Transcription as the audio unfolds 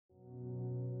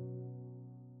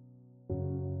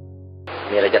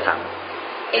มีอะไรจะถาม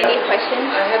Any questions?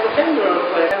 I have a general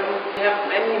question. We have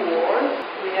many wars.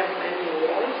 We have many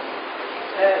wars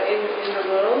in the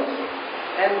world.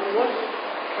 And what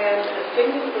can a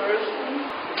single person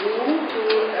do to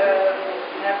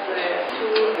have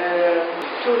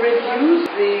to reduce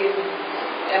the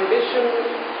ambition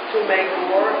to make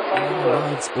war on In the our world?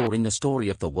 lives or in the story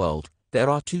of the world, there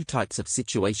are two types of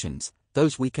situations,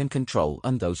 those we can control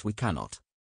and those we cannot.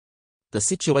 The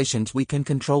situations we can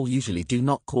control usually do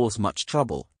not cause much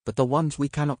trouble, but the ones we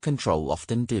cannot control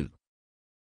often do.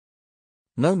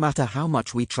 No matter how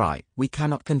much we try, we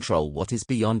cannot control what is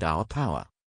beyond our power.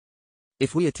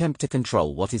 If we attempt to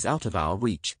control what is out of our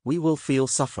reach, we will feel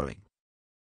suffering.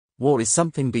 War is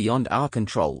something beyond our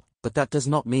control, but that does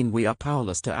not mean we are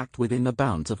powerless to act within the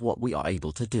bounds of what we are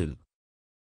able to do.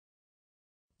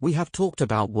 We have talked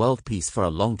about world peace for a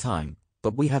long time,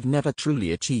 but we have never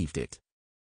truly achieved it.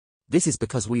 This is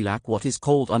because we lack what is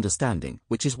called understanding,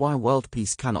 which is why world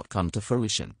peace cannot come to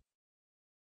fruition.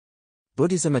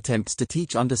 Buddhism attempts to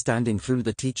teach understanding through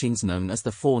the teachings known as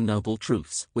the Four Noble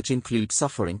Truths, which include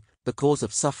suffering, the cause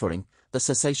of suffering, the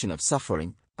cessation of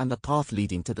suffering, and the path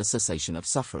leading to the cessation of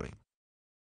suffering.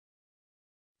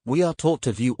 We are taught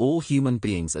to view all human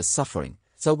beings as suffering,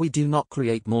 so we do not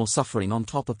create more suffering on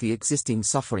top of the existing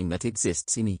suffering that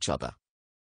exists in each other.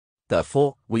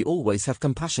 Therefore, we always have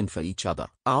compassion for each other,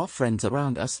 our friends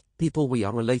around us, people we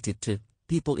are related to,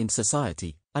 people in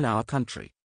society, and our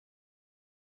country.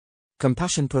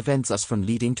 Compassion prevents us from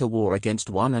leading to war against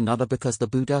one another because the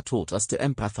Buddha taught us to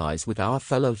empathize with our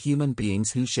fellow human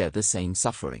beings who share the same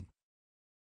suffering.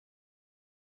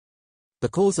 The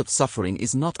cause of suffering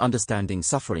is not understanding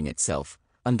suffering itself,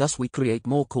 and thus we create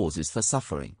more causes for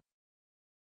suffering.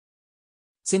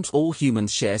 Since all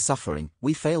humans share suffering,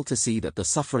 we fail to see that the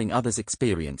suffering others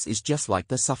experience is just like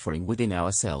the suffering within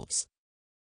ourselves.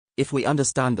 If we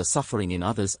understand the suffering in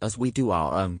others as we do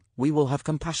our own, we will have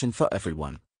compassion for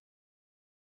everyone.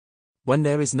 When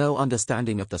there is no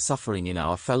understanding of the suffering in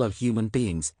our fellow human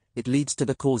beings, it leads to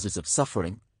the causes of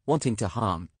suffering, wanting to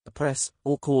harm, oppress,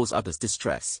 or cause others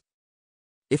distress.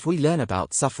 If we learn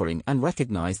about suffering and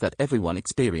recognize that everyone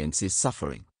experiences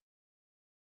suffering,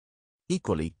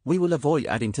 equally, we will avoid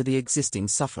adding to the existing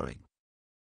suffering.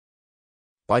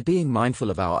 By being mindful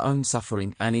of our own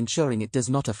suffering and ensuring it does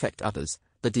not affect others,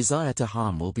 the desire to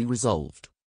harm will be resolved.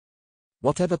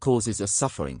 Whatever causes us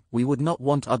suffering, we would not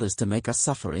want others to make us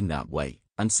suffer in that way,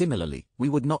 and similarly, we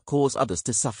would not cause others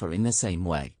to suffer in the same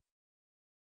way.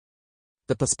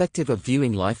 The perspective of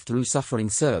viewing life through suffering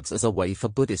serves as a way for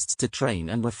Buddhists to train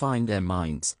and refine their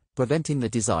minds, preventing the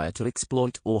desire to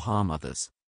exploit or harm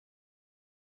others.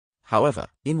 However,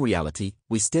 in reality,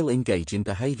 we still engage in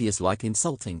behaviors like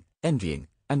insulting, envying,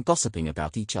 and gossiping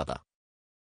about each other.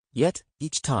 Yet,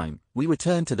 each time, we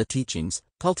return to the teachings,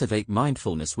 cultivate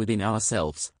mindfulness within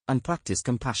ourselves, and practice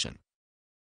compassion.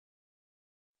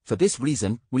 For this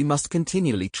reason, we must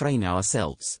continually train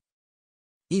ourselves.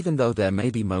 Even though there may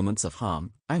be moments of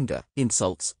harm, anger,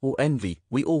 insults, or envy,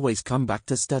 we always come back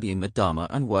to studying the Dhamma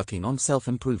and working on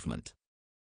self-improvement.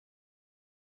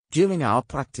 During our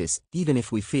practice, even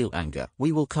if we feel anger,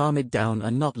 we will calm it down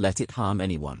and not let it harm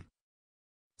anyone.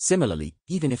 Similarly,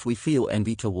 even if we feel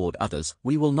envy toward others,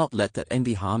 we will not let that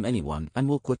envy harm anyone and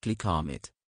will quickly calm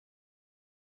it.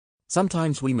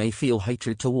 Sometimes we may feel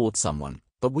hatred toward someone,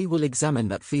 but we will examine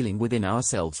that feeling within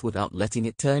ourselves without letting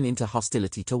it turn into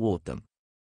hostility toward them.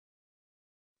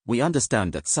 We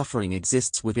understand that suffering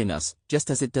exists within us,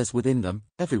 just as it does within them.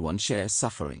 Everyone shares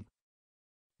suffering.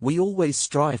 We always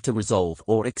strive to resolve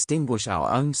or extinguish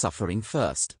our own suffering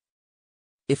first.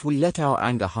 If we let our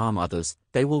anger harm others,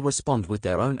 they will respond with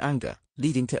their own anger,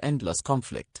 leading to endless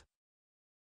conflict.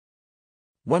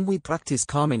 When we practice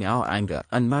calming our anger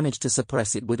and manage to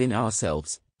suppress it within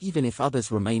ourselves, even if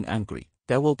others remain angry,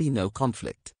 there will be no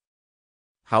conflict.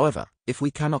 However, if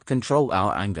we cannot control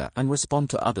our anger and respond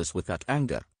to others with that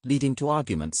anger, leading to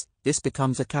arguments, this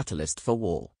becomes a catalyst for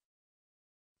war.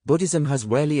 Buddhism has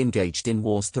rarely engaged in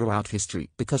wars throughout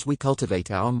history because we cultivate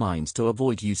our minds to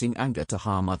avoid using anger to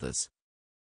harm others.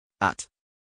 At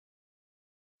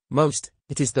most,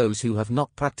 it is those who have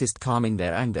not practiced calming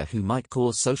their anger who might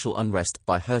cause social unrest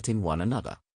by hurting one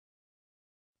another.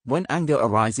 When anger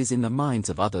arises in the minds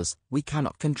of others, we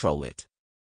cannot control it.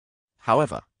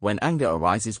 However, when anger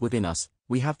arises within us,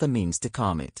 we have the means to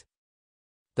calm it.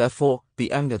 Therefore,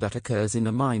 the anger that occurs in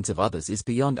the minds of others is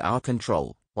beyond our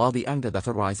control, while the anger that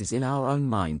arises in our own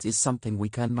minds is something we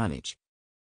can manage.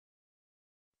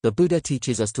 The Buddha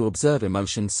teaches us to observe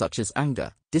emotions such as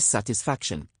anger,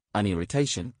 dissatisfaction, and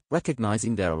irritation,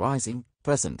 recognizing their arising,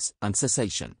 presence, and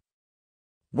cessation.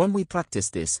 When we practice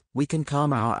this, we can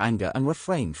calm our anger and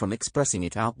refrain from expressing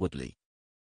it outwardly.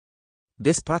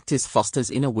 This practice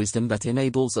fosters inner wisdom that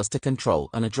enables us to control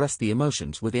and address the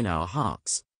emotions within our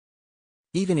hearts.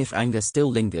 Even if anger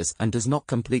still lingers and does not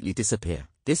completely disappear,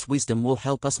 this wisdom will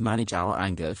help us manage our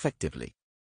anger effectively.